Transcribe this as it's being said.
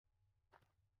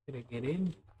Can I get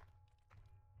in?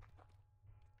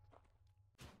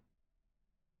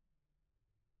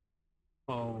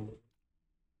 Oh,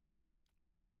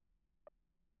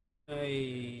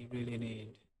 I really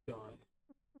need joy.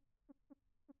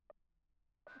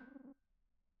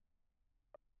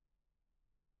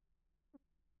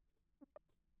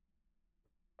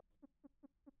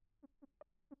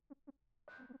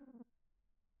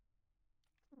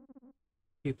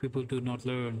 If people do not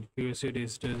learn, curiosity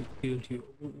still kills you.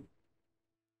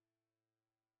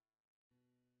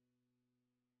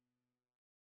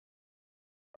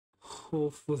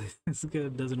 Hopefully, this guy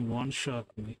doesn't one-shot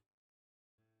me.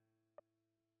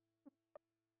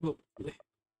 Hopefully.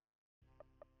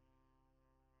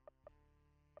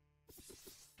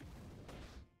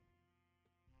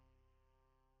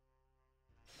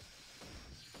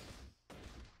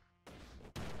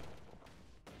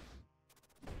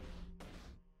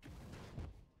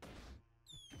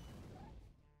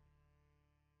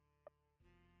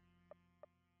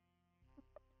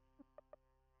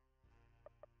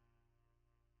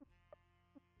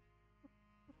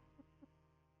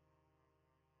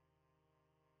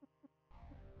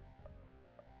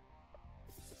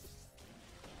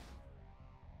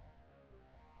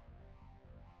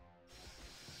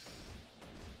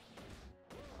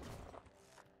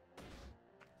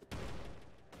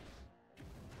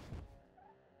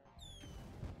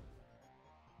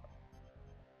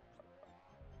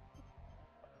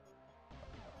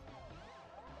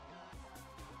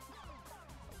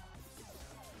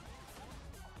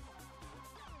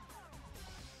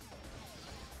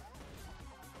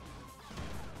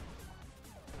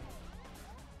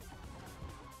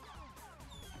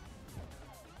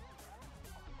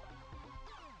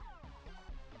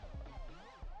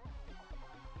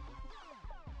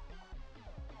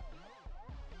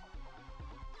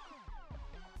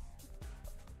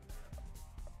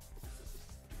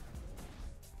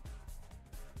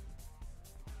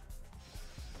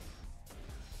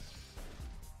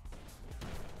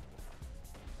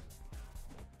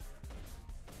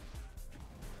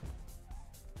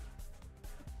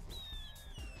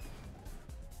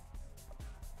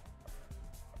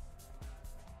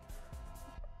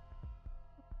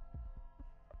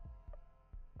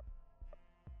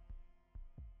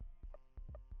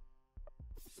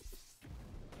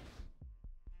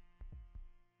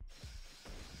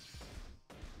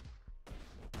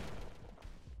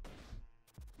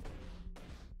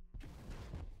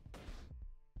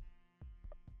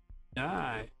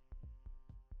 Die.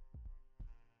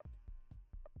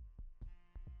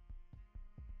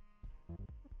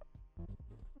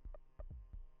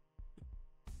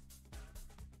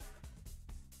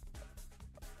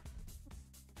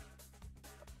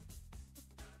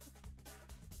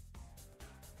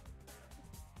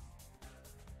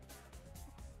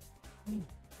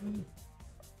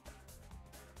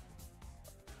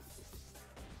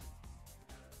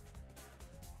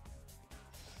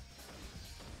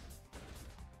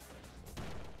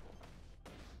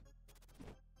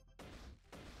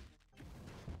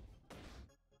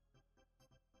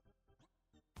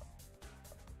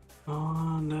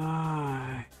 Oh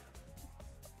no.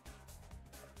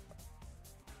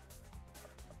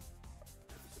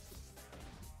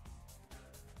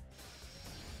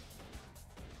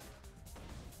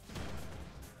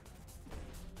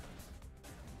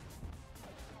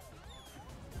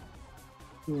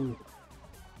 Ooh.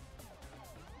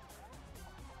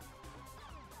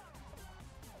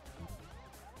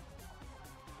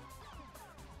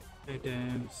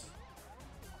 Items.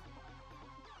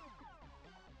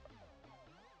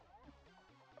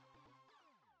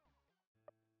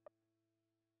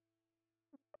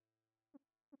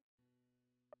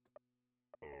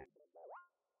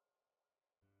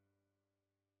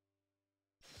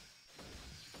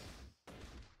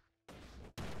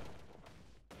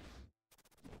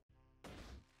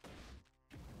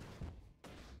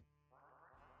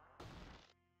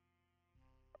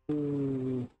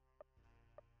 Ooh.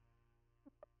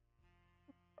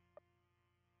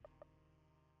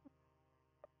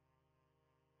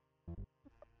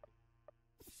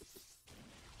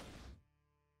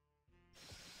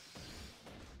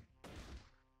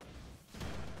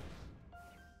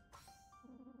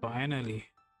 Finally.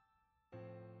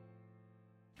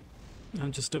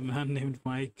 I'm just a man named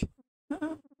Mike.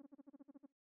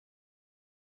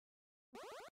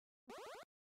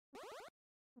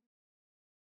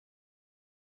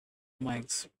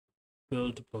 Mike's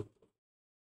build book.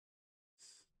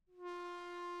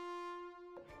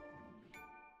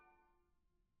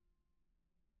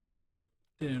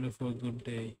 Dinner for a good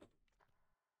day.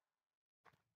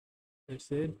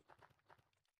 That's it.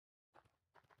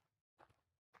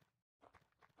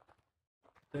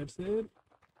 That's it.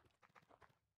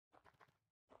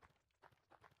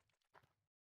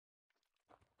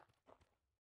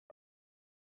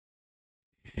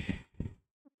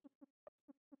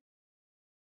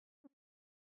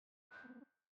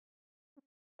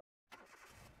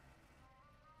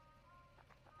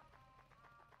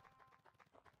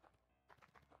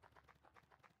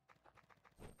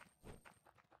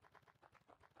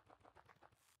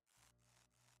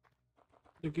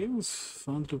 The game is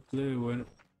fun to play when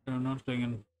you're not like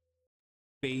in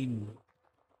pain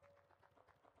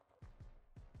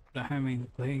mode. I mean,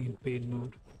 playing in pain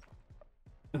mode.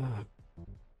 Uh,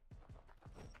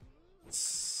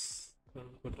 it's a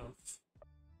little bit of.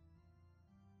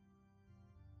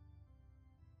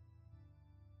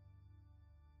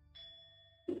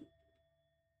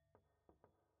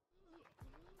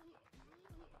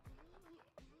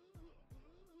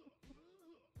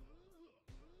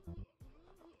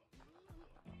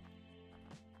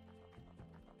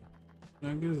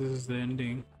 I guess this is the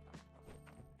ending.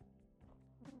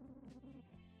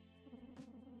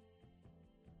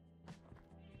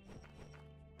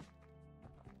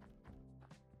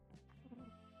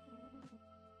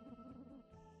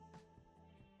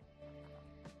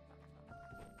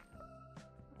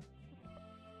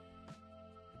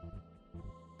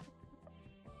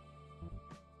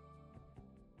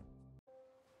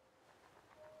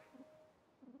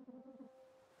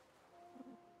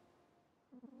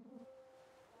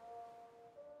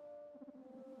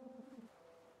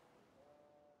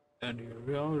 And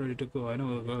we're all ready to go. I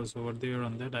know the girls over there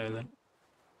on that island.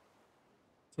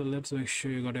 So let's make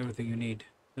sure you got everything you need.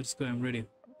 Let's go, I'm ready.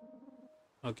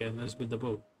 Okay, let's build the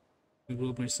boat. The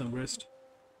group needs some rest.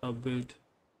 I'll build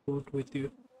boat with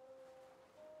you.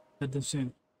 Let them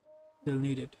swim. They'll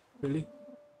need it. Really?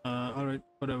 Alright,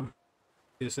 whatever.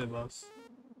 You say, boss.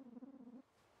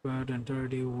 Brad and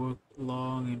Dirty worked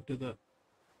long into the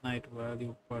night while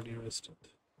your party rested.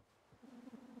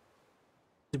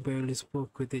 They barely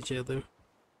spoke with each other.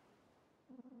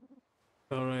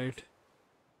 Alright,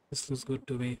 this looks good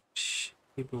to me. Shh,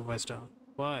 keep your voice down.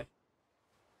 Why?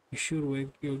 You should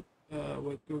wake your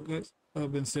guys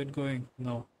up instead going.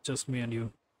 No, just me and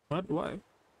you. What? Why?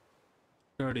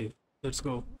 Dirty, let's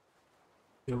go.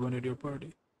 You wanted your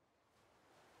party.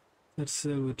 Let's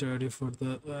sail with Dirty for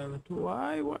the island.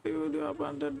 Why? Why would you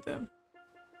abandon them?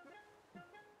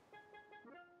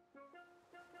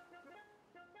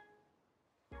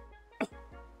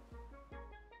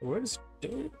 Where's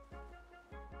Dirty?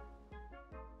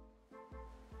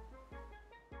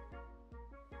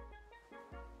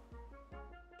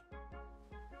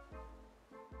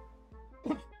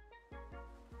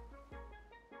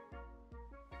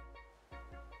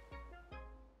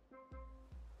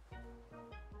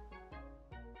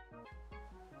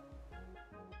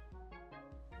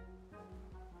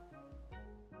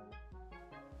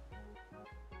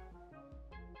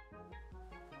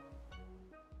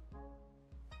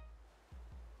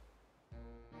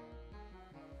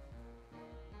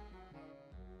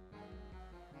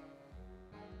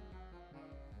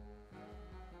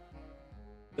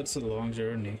 That's a long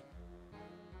journey.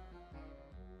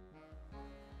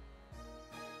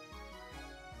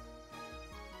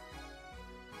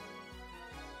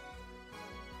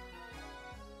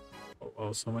 Oh,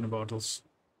 oh, so many bottles.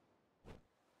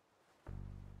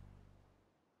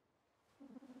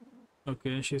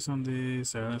 Okay, she's on the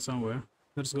island somewhere.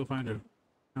 Let's go find her.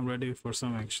 I'm ready for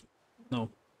some action. No.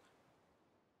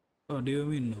 Oh, do you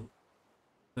mean no?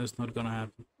 That's not gonna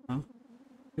happen, huh?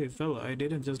 Hey, fella, I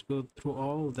didn't just go through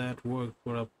all that work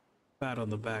for a pat on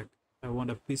the back. I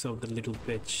want a piece of the little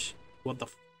bitch. What the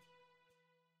f—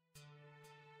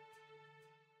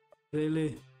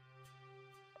 Really?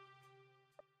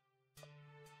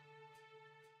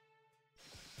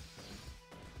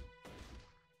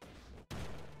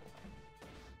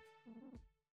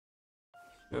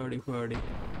 Party, party.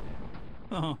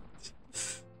 Oh,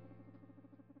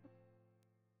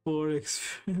 poor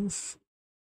experience.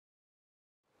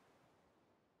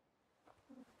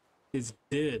 It's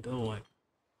dead. Oh my.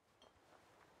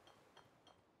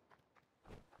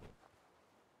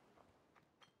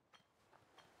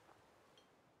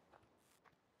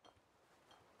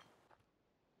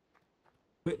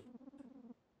 Wait,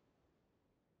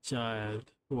 child,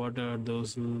 what are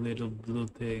those little blue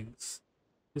things?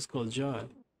 It's called joy.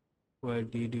 Why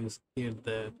did you skip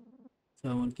that?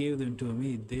 Someone gave them to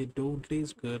me. They don't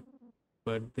taste good,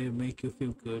 but they make you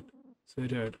feel good.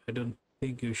 Sweetheart, I don't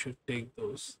think you should take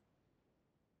those.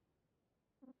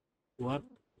 What?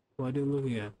 What are you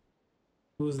looking at?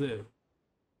 Who's there?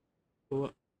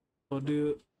 What? What do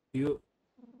you? You?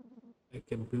 I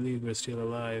can't believe you're still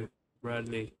alive,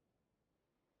 Bradley.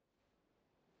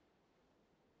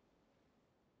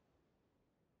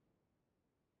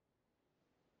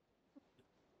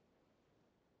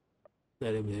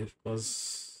 let him live,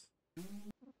 because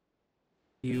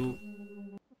you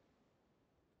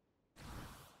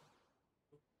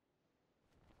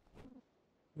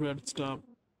Red, stop.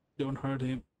 Don't hurt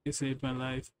him. He saved my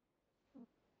life.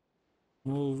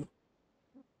 Move.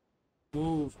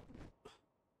 Move.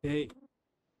 Hey,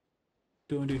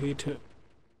 don't you hit her.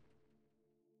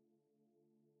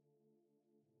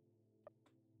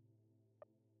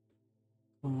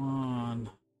 Come on.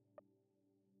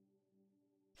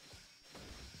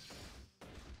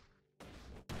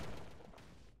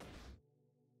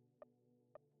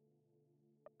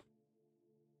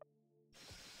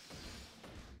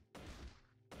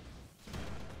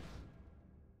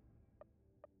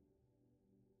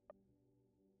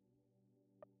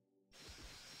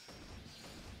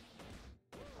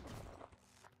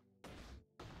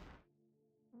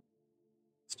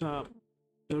 Stop.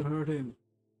 Don't hurt him.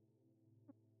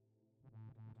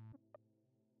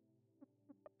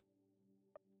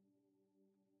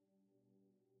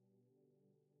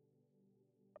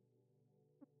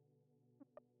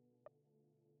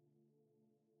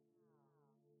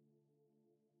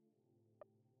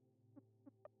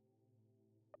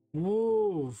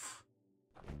 Move.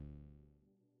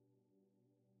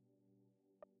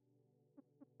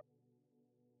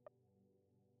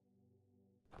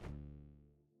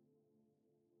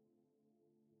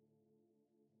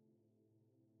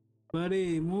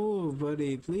 Buddy, move,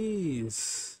 buddy,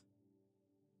 please.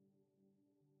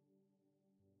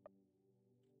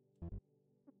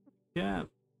 Yeah.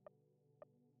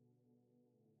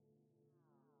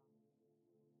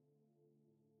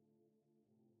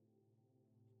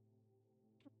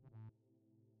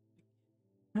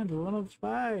 I don't wanna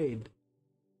fight.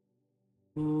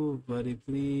 Move, buddy,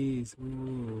 please,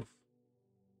 move.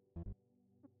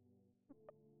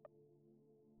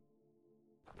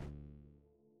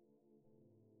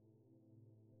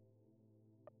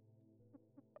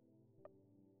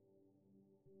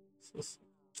 So,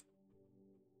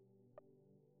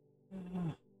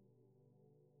 uh,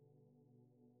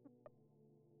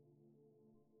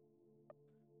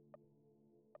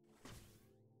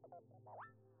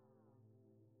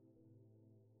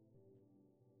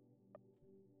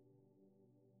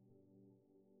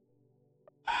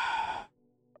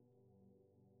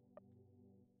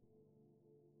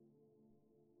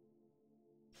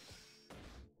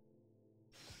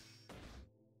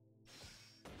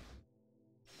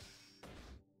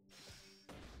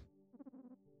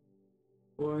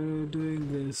 why are you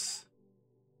doing this?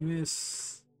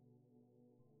 Miss.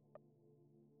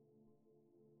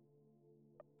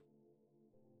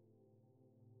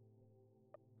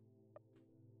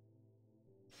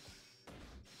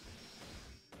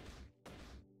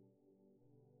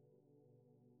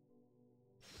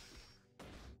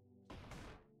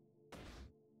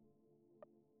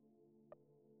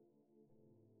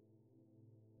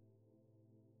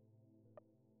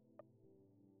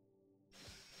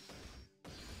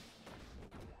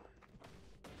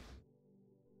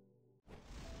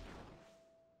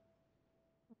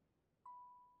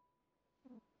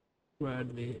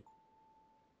 Bradley,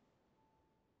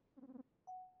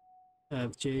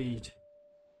 I've changed.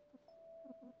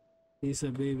 He's a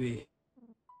baby.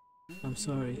 I'm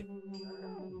sorry.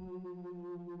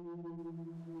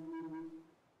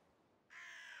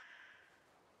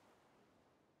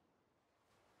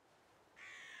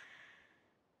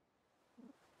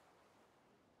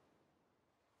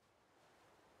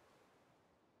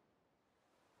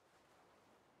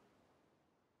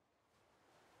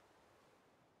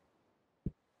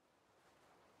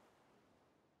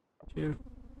 Sure. If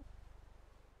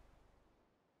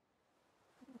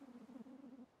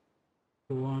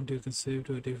you want, you can save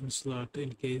to a different slot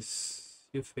in case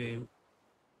you fail.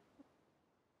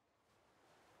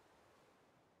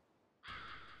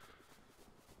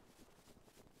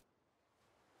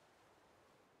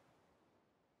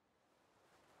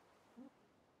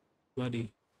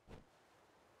 Bloody.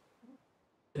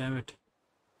 Damn it.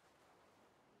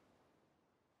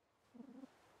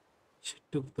 She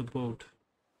took the boat.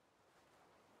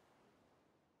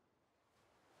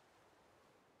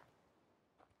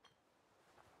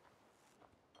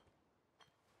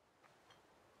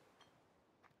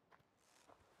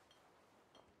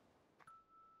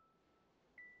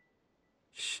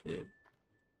 Shit.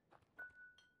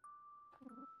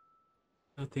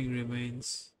 Nothing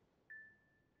remains.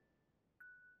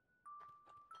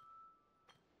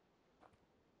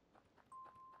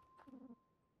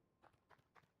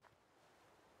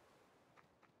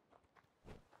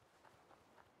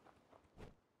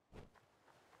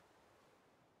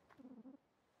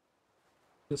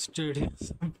 The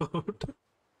sturdiest boat.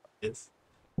 Yes.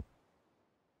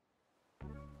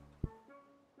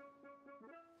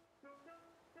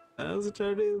 I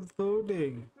started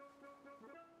floating.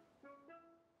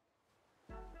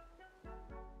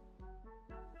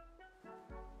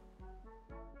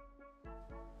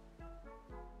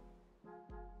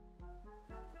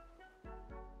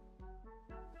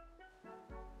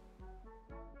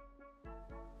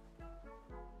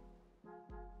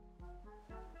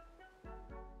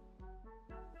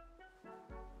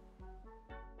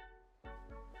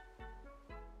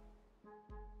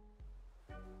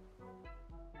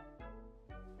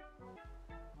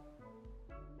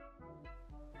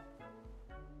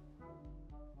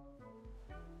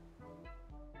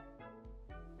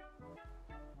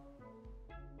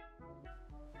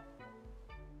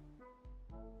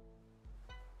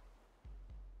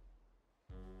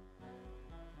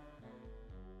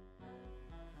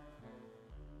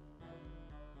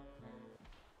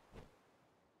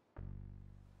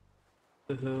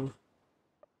 The hell?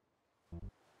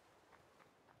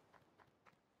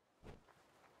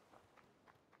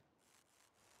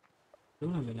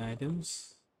 Don't have any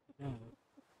items. Yeah.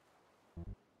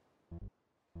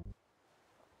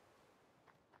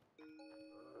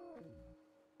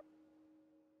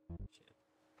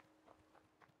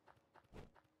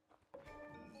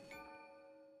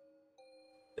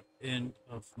 Shit. End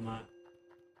of my.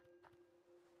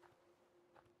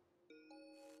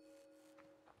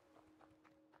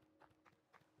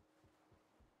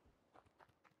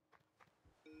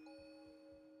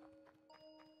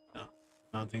 No,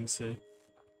 nothing safe.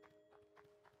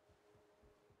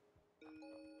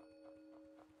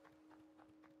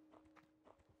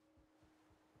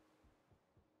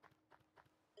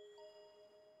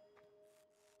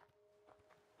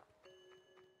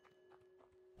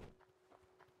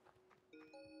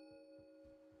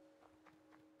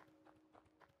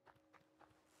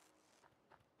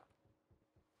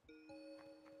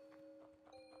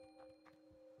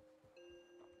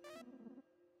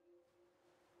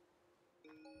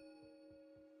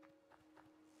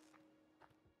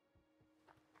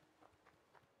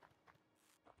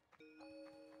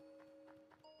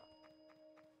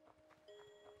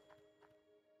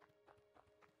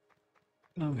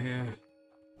 I'm here.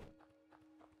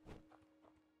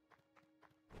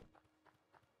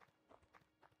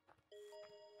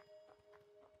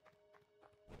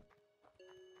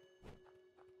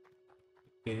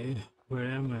 Okay, where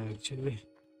am I actually?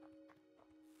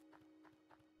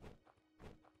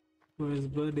 Where's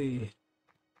Buddy?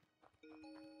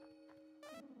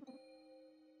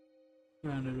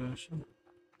 Random Russian.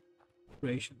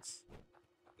 Rations.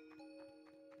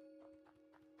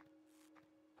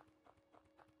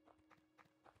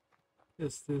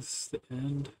 Is this the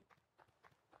end?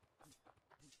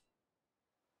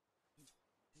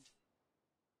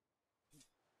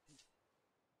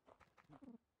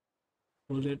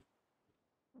 Hold it.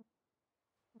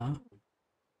 Huh?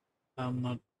 I'm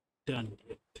not done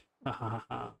yet. Ha ha ha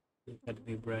ha. Look at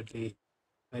me, Bradley.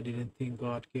 I didn't think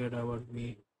God cared about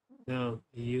me. Well,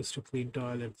 he used to clean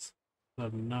toilets,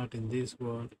 but not in this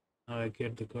world. Now I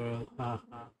get the girl. Ha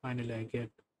ha. Finally, I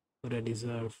get what I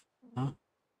deserve. Huh?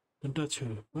 Don't touch her.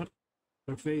 What?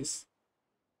 Her face.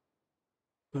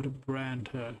 Gotta brand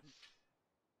her.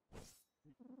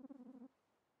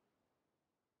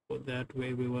 So that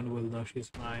way everyone will know she's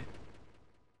mine.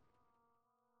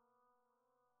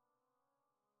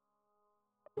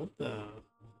 What the?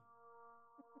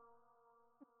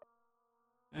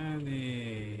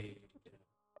 Annie.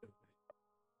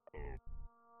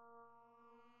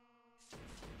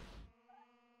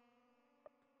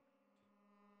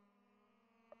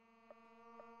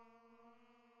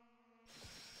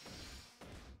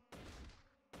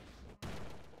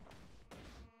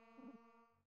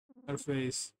 Her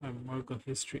face. My mark of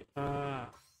history. Ah.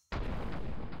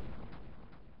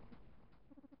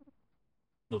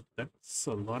 Look, that's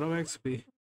a lot of XP.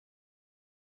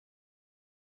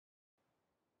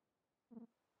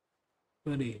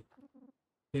 Buddy,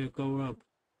 here, cover up.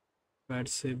 Brad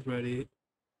said, Buddy,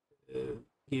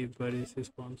 give Buddy's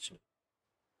response.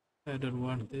 I don't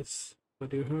want this.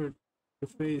 But you hurt. Your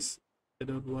face. I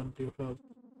don't want your help.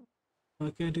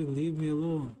 Why can't you leave me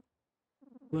alone?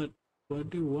 But what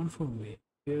do you want from me?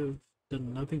 You have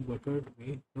done nothing but hurt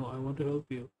me. No, I want to help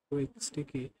you. Quick,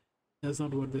 Sticky. That's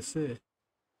not what they say.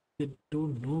 They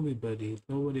don't know me, buddy.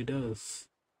 Nobody does.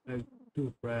 I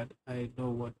do, Brad. I know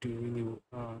what you really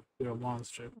are. You're a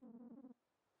monster.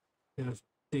 You have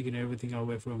taken everything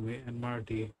away from me and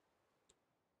Marty.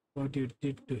 What you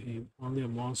did to him, only a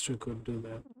monster could do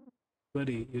that.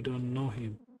 Buddy, you don't know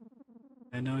him.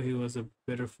 I know he was a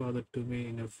better father to me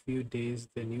in a few days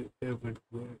than you ever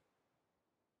were.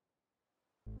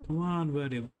 Come on,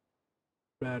 buddy.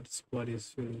 Brad's body is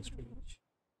feeling strange.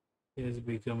 has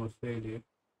become a failure.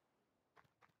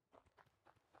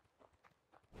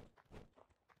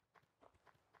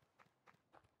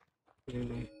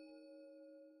 Really?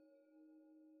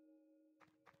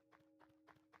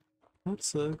 That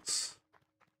sucks.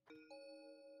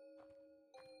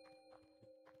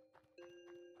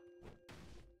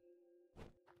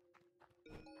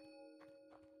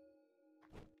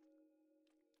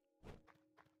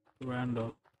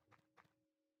 Randall.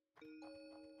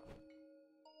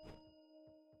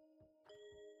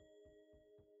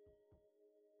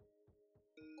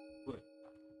 Wait.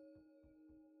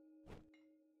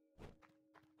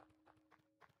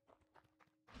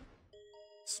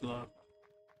 It's locked.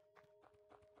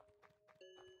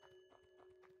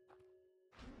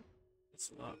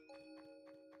 It's locked.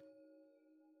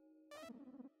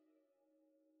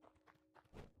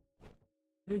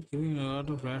 They're giving a lot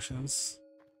of rations.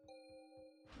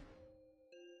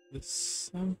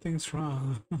 Something's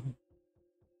wrong.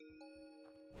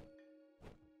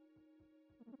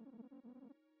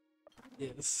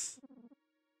 Yes.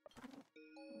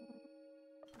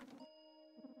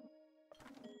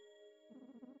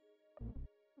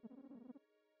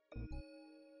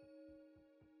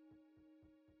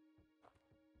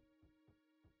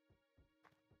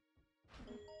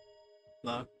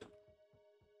 Locked.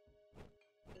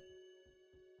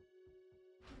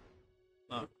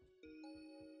 Locked.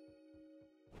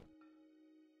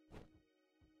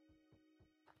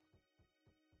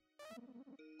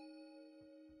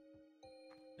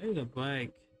 I need a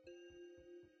bike.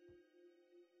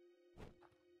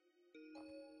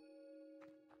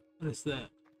 What is that?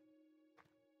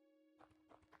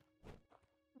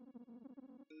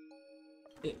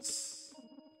 Yes.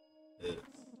 Yes.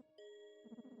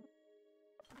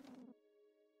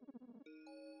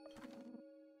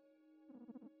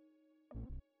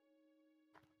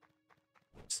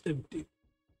 It's empty.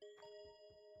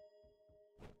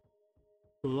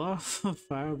 A lot of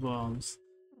firebombs.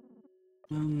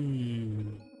 I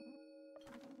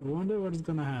wonder what's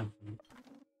gonna happen.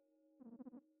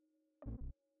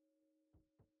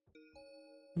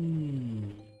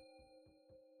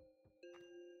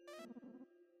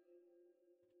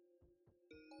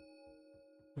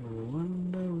 I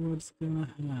wonder what's gonna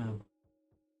happen.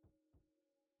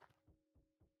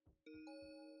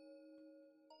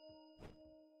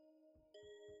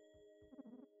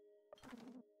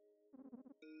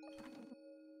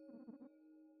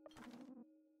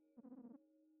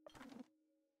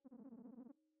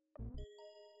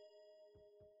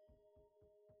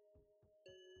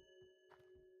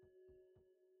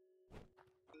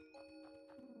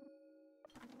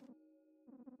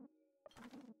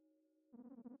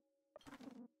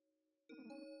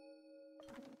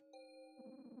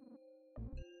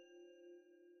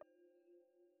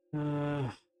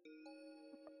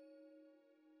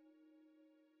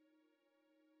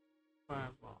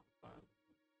 Fireball.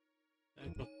 I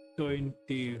got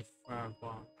 20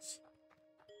 firebombs.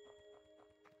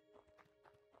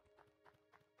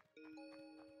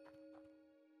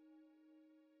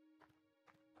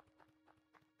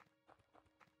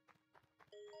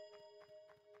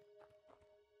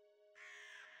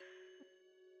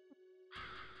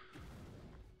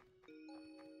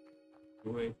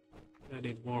 Wait, I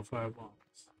need more firebombs.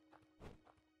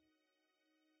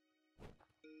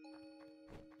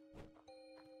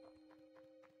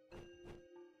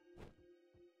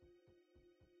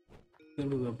 This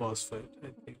is a boss fight, I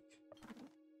think.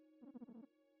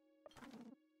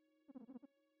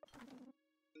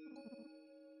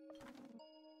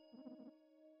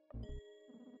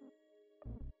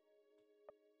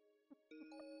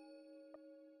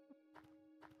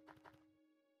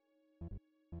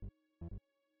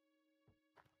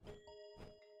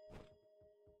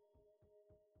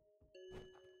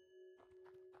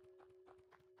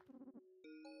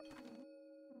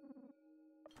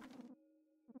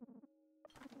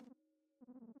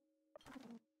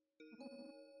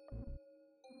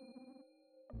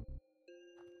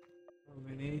 How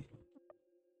many?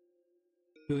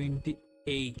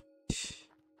 28.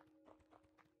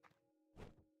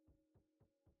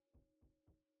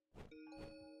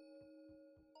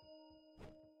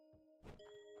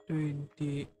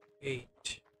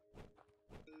 28.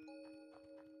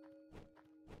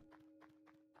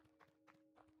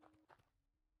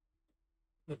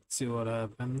 Let's see what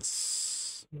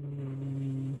happens.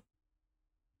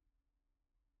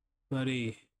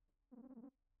 Buddy.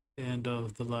 End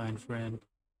of the line, friend.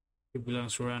 He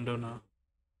belongs to Rando now.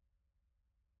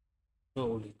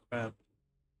 Holy crap.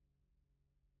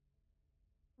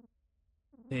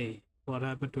 Hey, what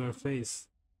happened to her face?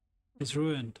 It's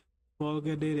ruined.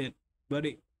 Volga did it,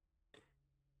 buddy.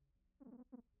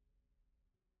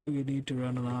 We need to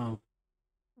run along.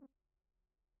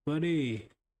 Buddy,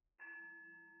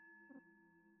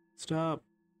 stop.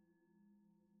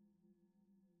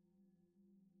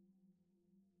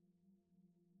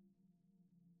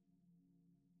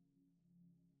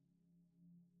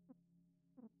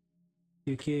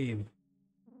 You came.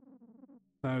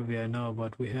 Harvey, I know,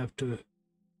 but we have to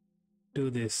do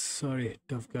this. Sorry,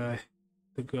 tough guy.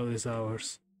 The girl is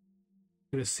ours.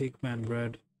 You're a sick man,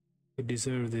 Brad. You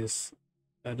deserve this.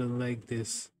 I don't like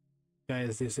this.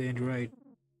 Guys, this ain't right.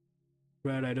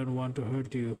 Brad, I don't want to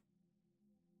hurt you.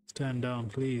 Stand down,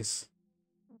 please.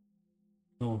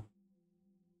 No,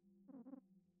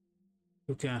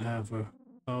 you can't have her.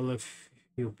 All of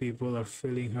you people are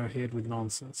filling her head with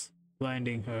nonsense,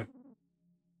 blinding her.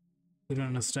 You don't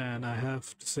understand. I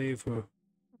have to save her.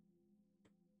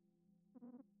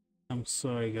 I'm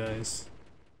sorry, guys.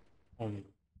 Oh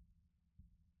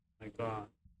my god.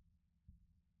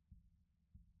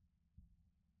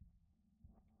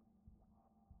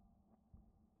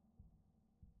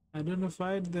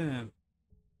 Identified them.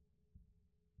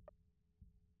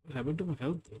 What happened to my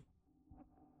health though?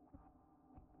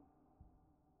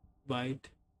 Bite.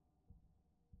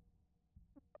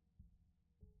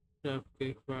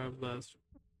 Cupcake, fire blast.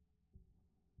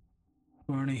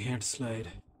 Burning head slide.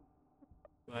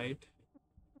 Bite.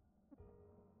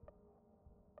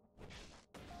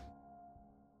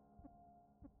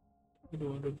 I don't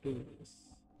want to do this.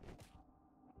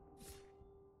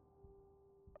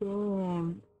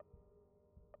 Don't.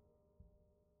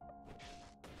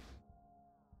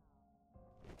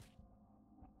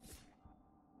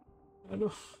 I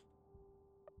don't.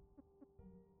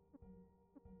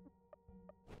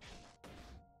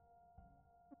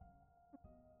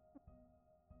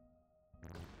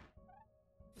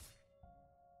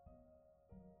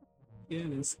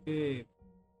 Can't escape.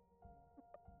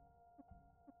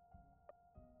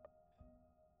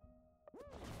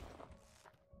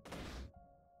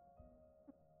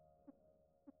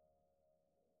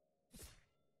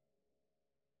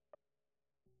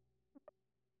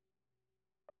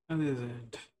 And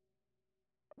isn't.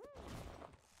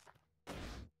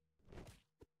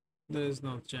 There is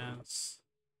no chance.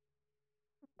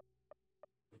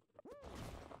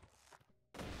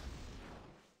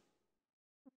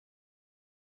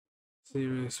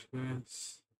 Zero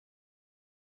experience.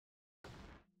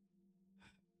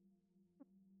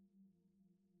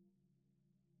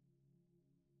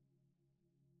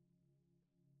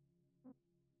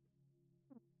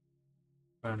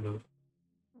 Kind of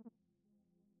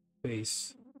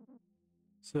face.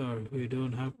 Sir, you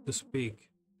don't have to speak.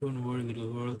 Don't worry,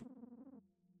 little girl.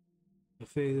 The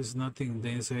face is nothing. The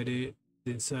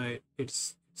inside,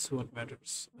 it's what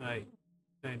matters. I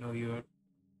know you're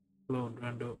alone,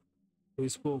 Rando. He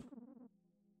spoke.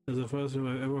 That's the first time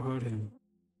I've ever heard him.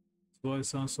 His voice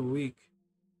sounds so weak.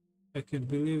 I can't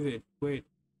believe it. Wait,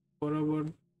 what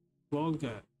about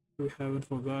Volga? We haven't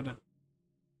forgotten.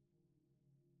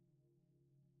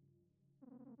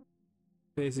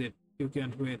 Face it, you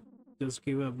can't wait. Just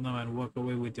give up now and walk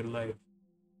away with your life.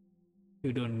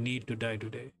 You don't need to die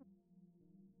today.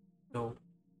 No.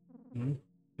 Hmm?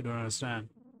 You don't understand.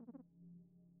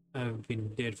 I've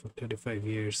been dead for 35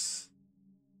 years.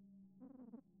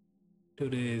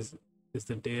 Today is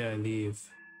the day I leave.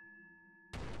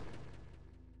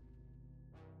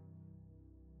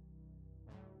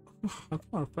 I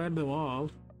can't fight them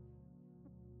all.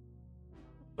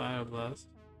 Fire blast.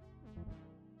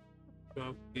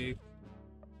 Drop kick.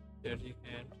 Dirty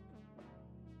hand.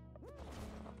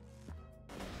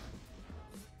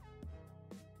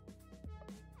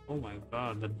 Oh my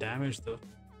god, the damage though.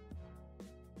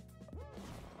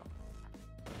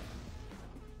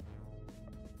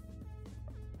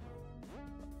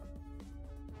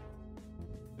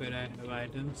 Where I have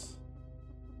items.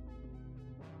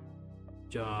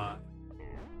 Joy.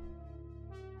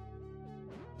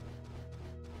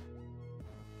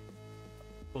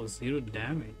 Oh, zero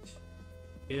damage.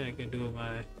 Yeah, I can do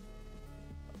my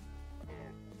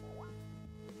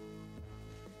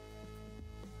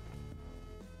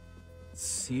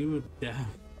zero damage.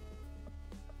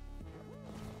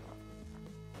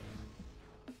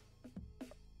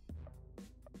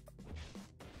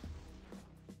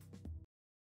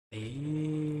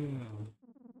 Damn.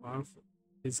 Powerful.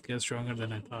 This guy's stronger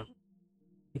than I thought.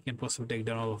 He can possibly take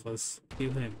down all of us.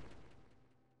 Kill him.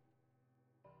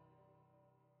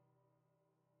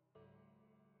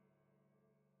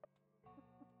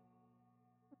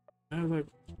 I have like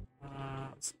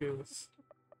skills.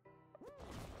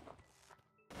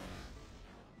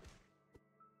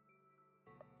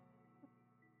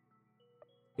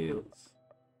 Skills.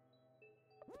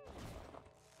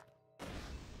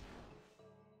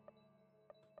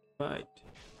 Fight.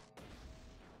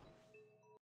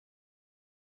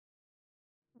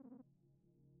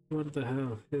 What the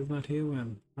hell? He's not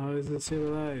human. How is he still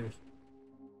alive?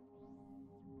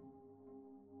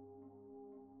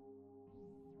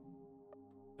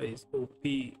 He's OP.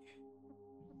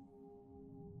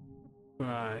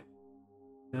 Cry.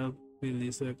 Help me,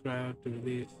 Lisa. Cry out to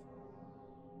relief.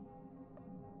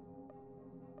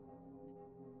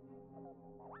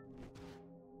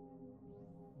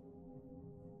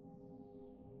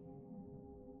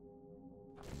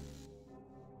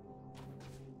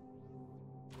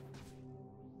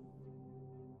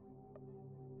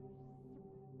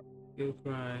 You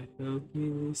cry. Help me,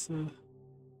 Lisa.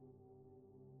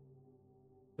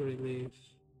 Relief.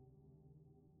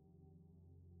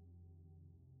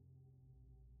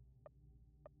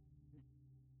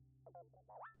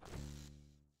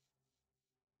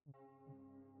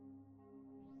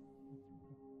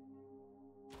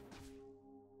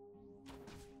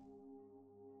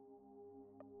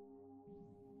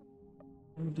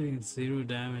 I'm doing 0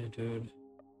 damage, dude.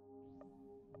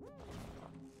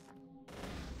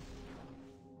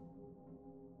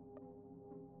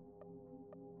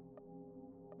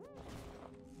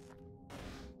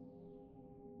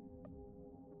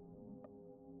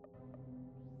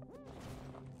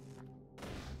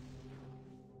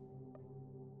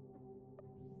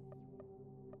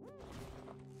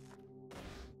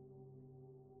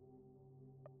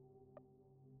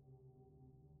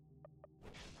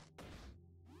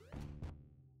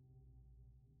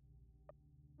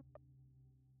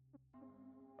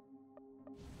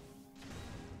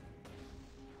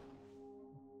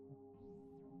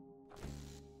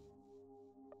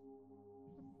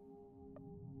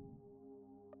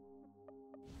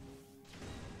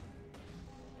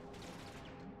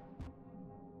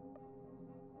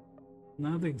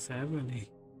 Nothing's happening.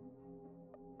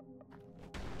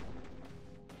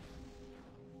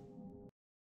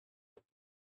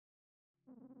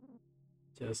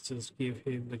 Just give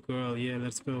him the girl. Yeah,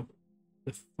 let's go.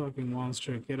 The fucking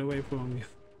monster, get away from me.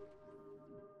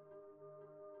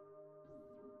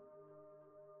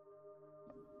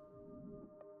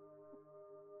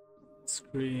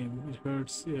 Scream. It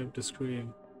hurts. You have to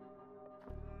scream.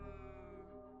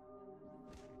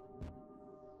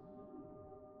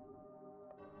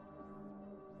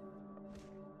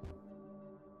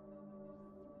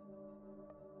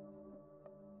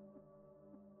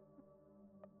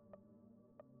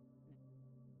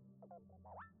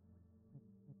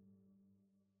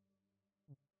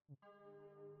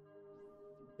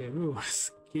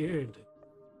 Everyone's scared.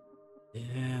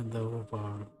 Yeah, the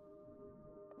overpower.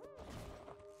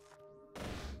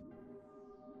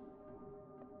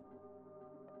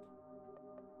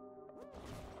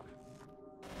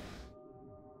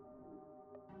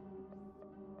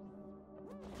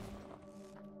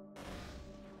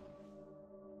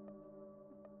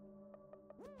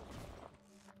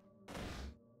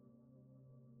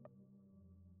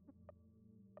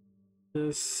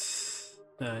 Just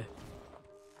die.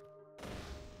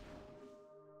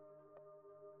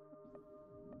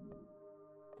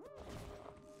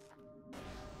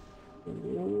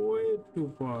 Way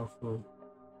too powerful.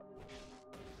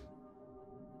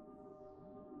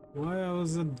 Why I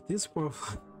wasn't this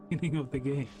powerful at the beginning of the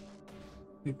game?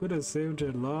 We could have saved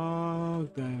it a long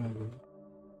time ago.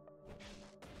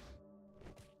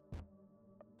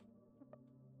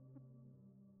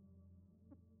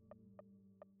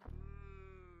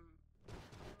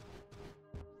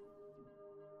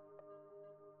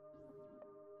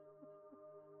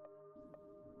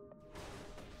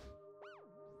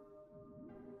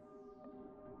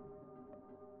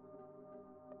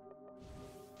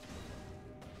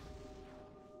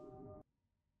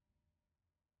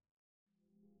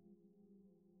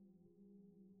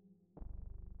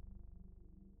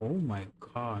 Oh my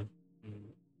god.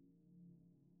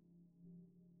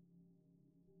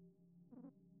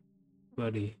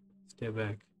 Buddy, stay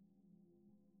back.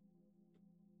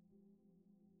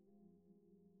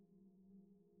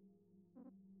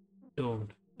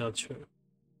 Don't touch her.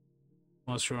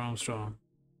 Master Armstrong,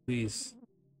 please.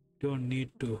 Don't need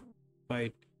to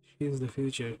fight. She's the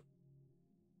future.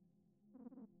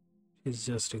 She's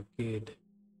just a kid.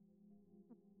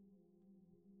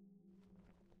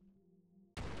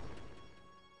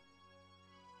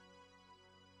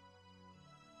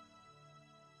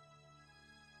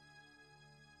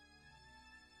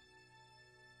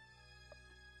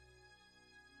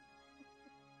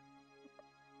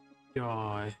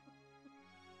 Joy.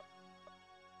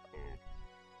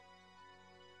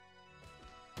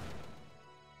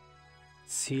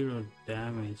 Zero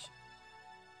damage.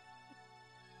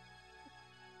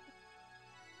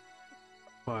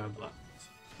 Fire Blast.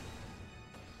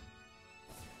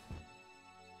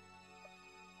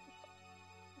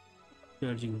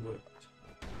 Charging Word.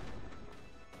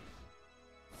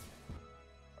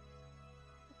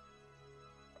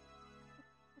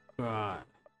 Right.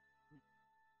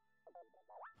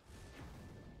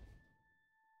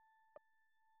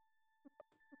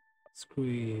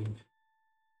 Scream.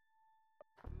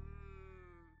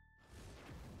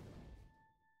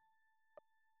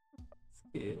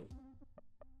 Skill.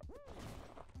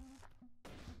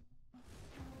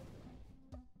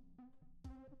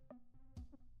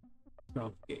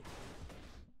 Dropkick.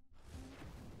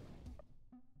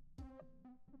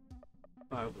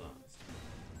 Fire Blast.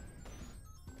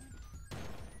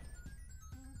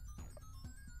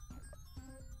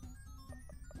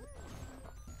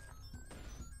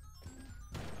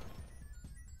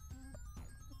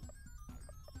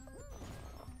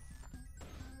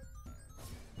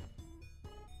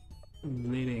 I'm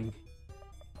bleeding.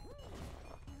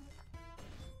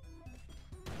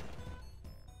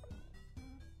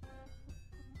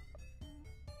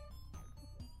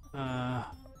 Uh,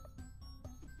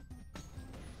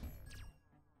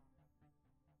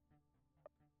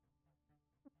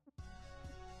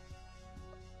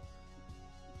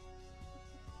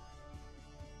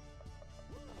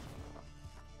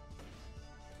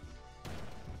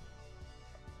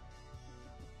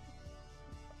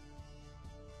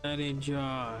 and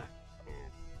enjoy.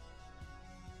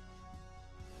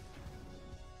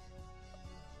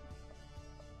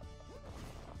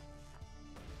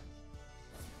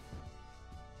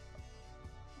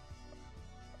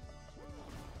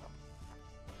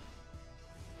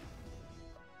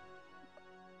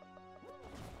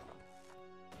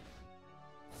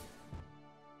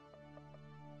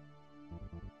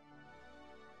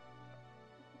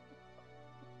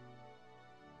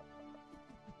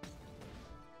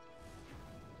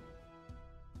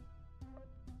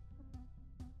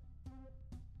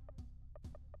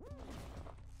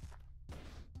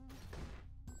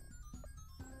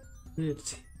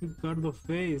 It got the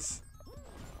face.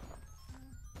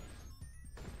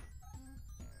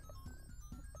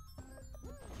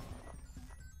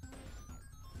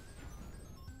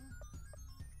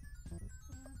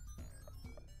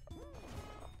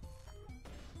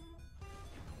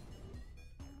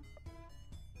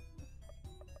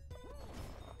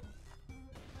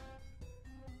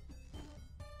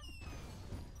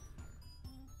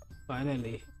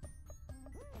 Finally.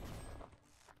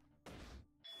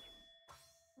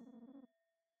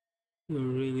 You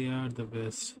really are the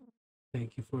best.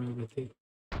 Thank you for everything.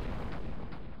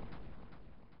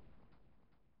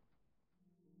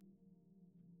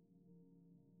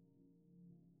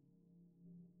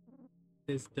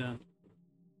 It's done.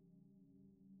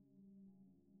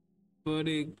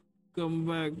 Buddy, come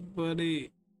back,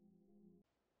 buddy.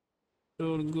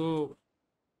 Don't go.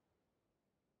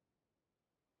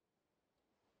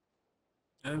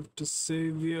 I have to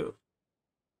save you.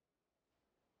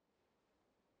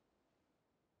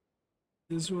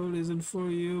 This world isn't for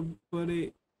you,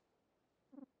 buddy.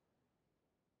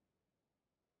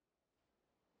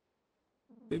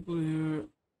 People here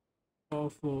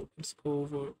awful. It's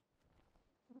over.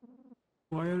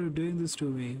 Why are you doing this to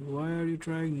me? Why are you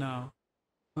trying now?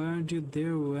 Why aren't you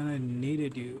there when I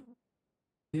needed you?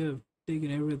 You have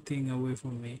taken everything away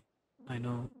from me. I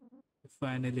know. I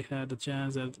finally had a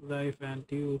chance at life and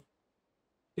you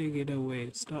take it away.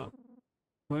 Stop.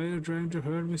 Why are you trying to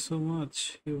hurt me so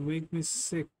much? You make me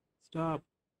sick. Stop.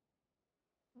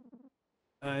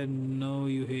 I know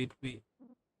you hate me.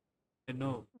 I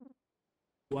know.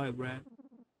 Why, Brad?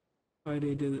 Why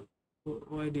did you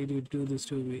why did you do this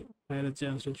to me? I had a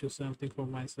chance to choose something for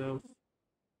myself.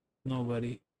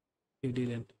 Nobody. You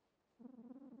didn't.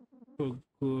 For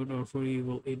good or for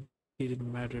evil, it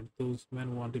didn't matter. Those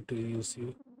men wanted to use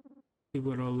you. They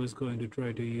were always going to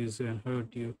try to use you and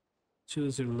hurt you.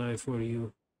 Choose your life for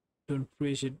you. Don't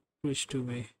preach to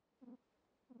me.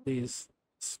 Please.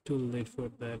 It's too late for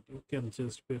that. You can't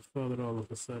just be a father all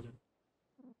of a sudden.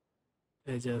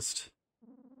 I just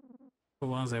for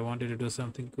once I wanted to do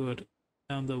something good.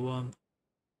 I'm the one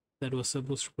that was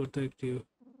supposed to protect you.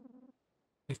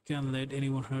 I can't let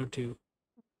anyone hurt you.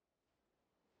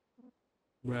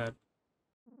 Brad,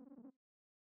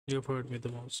 you've hurt me the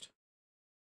most.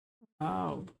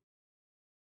 Ow,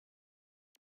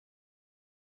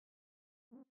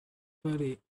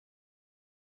 buddy,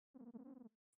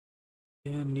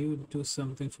 can you do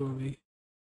something for me?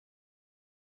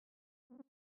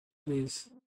 Please,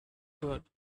 God,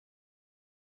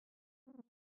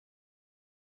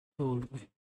 hold me.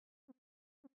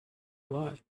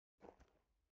 Why?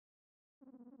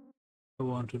 I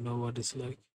want to know what it's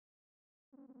like.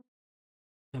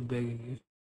 I'm begging you.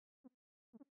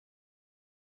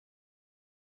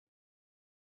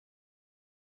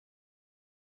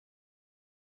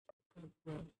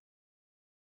 Right.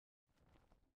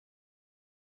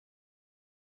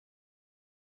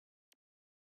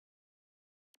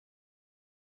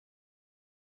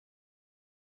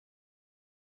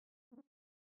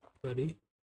 Buddy?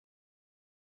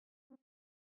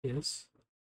 Yes?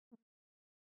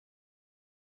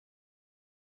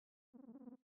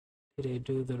 Did I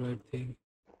do the right thing?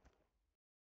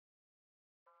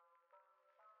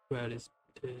 Brad is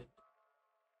dead.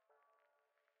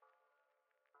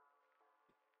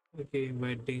 Okay,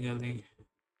 inviting Ellie.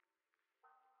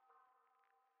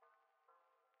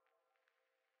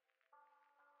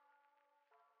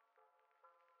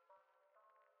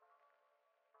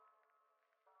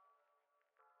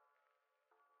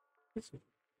 Yes.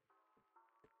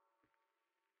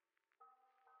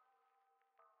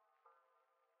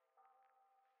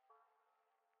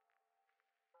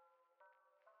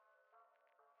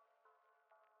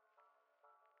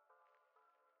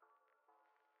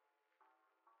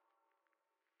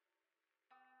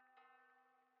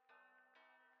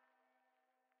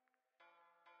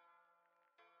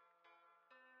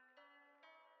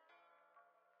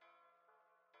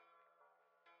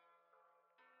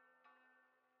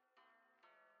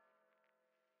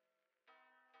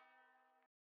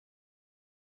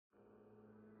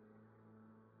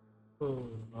 Oh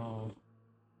no.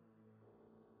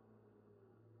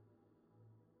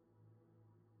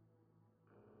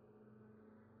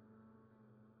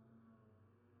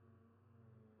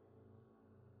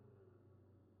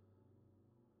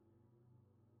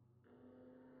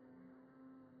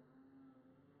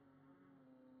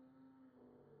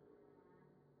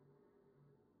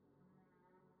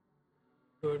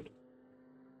 Good.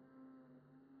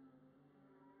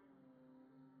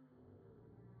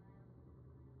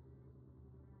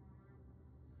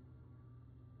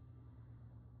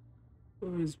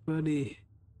 Where is Buddy?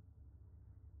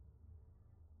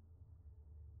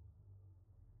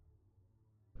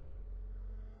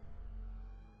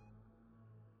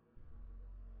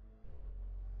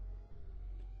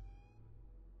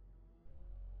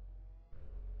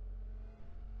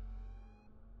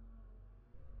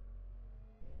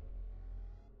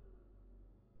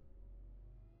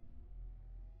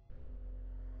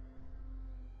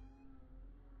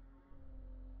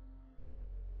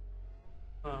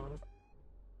 Oh.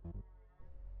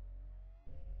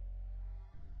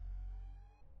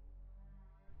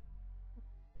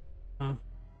 Huh?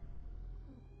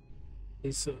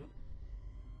 He's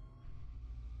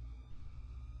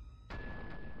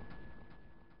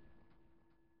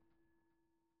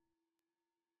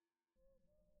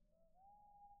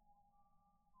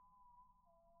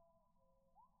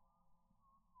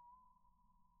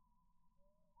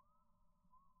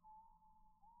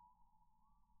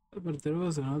but there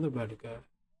was another bad guy.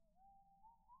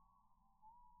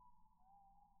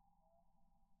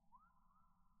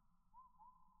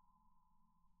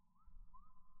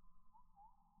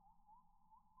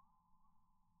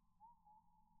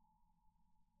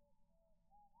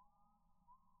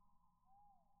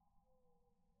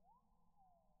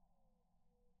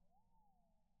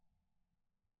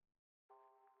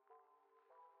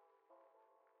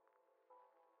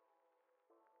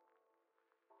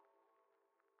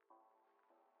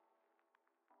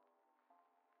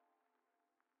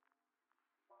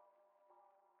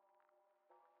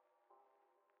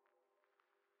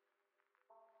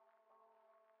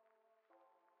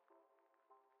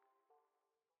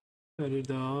 I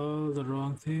did all the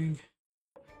wrong thing.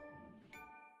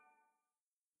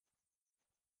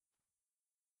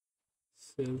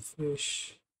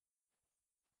 Selfish.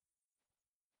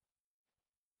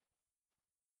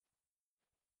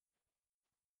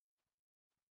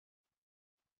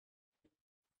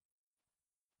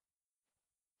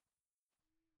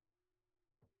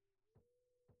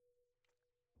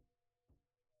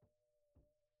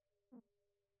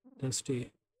 Dusty.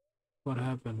 What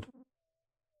happened?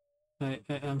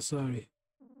 I'm sorry.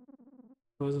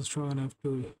 I wasn't strong enough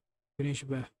to finish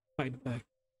back, fight back.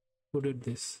 Who did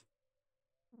this?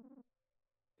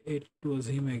 It was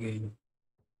him again.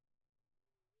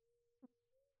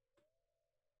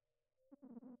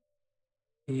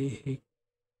 He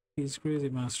he's crazy,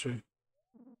 master.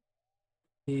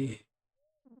 He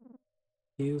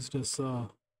he used a saw.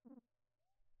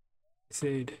 He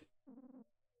said,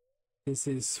 "This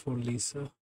is for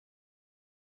Lisa."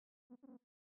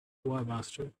 Why,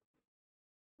 master?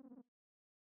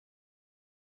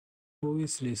 Who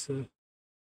is Lisa,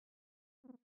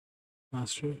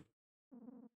 master?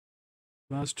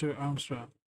 Master Armstrong.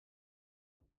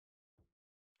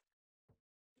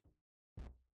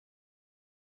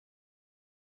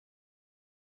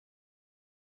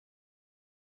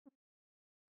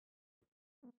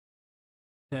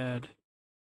 Dad,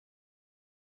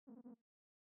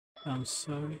 I'm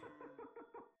sorry.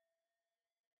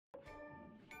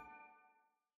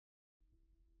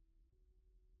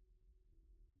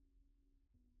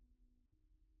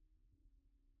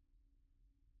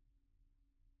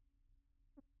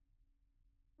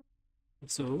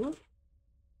 It's over?